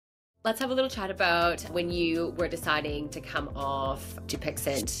Let's have a little chat about when you were deciding to come off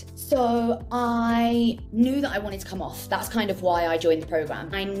Dupixent. So I knew that I wanted to come off. That's kind of why I joined the program.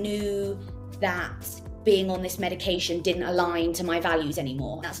 I knew that being on this medication didn't align to my values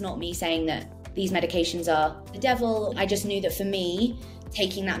anymore. That's not me saying that these medications are the devil. I just knew that for me,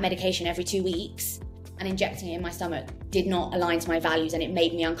 taking that medication every 2 weeks and injecting it in my stomach did not align to my values, and it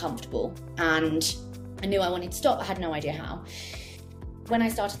made me uncomfortable. And I knew I wanted to stop. I had no idea how. When I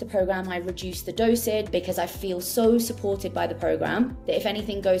started the program, I reduced the dosage because I feel so supported by the program that if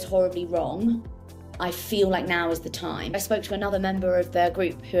anything goes horribly wrong, I feel like now is the time. I spoke to another member of the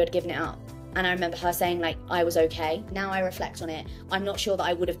group who had given it up, and I remember her saying like I was okay. Now I reflect on it, I'm not sure that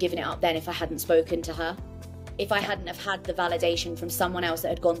I would have given it up then if I hadn't spoken to her. If I hadn't have had the validation from someone else that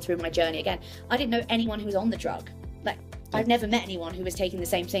had gone through my journey. Again, I didn't know anyone who was on the drug. Like, I've never met anyone who was taking the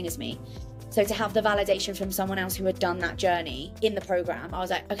same thing as me. So to have the validation from someone else who had done that journey in the program, I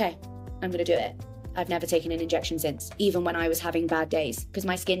was like, okay, I'm gonna do it. I've never taken an injection since, even when I was having bad days, because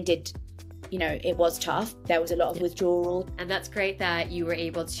my skin did, it was tough. There was a lot of withdrawal. And that's great that you were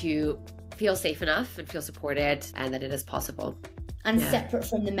able to feel safe enough and feel supported, and that it is possible. And separate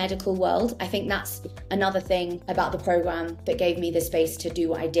from the medical world, I think that's another thing about the program that gave me the space to do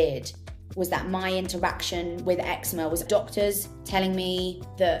what I did, was that my interaction with eczema was doctors telling me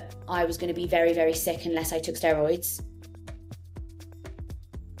that I was going to be very, very sick unless I took steroids.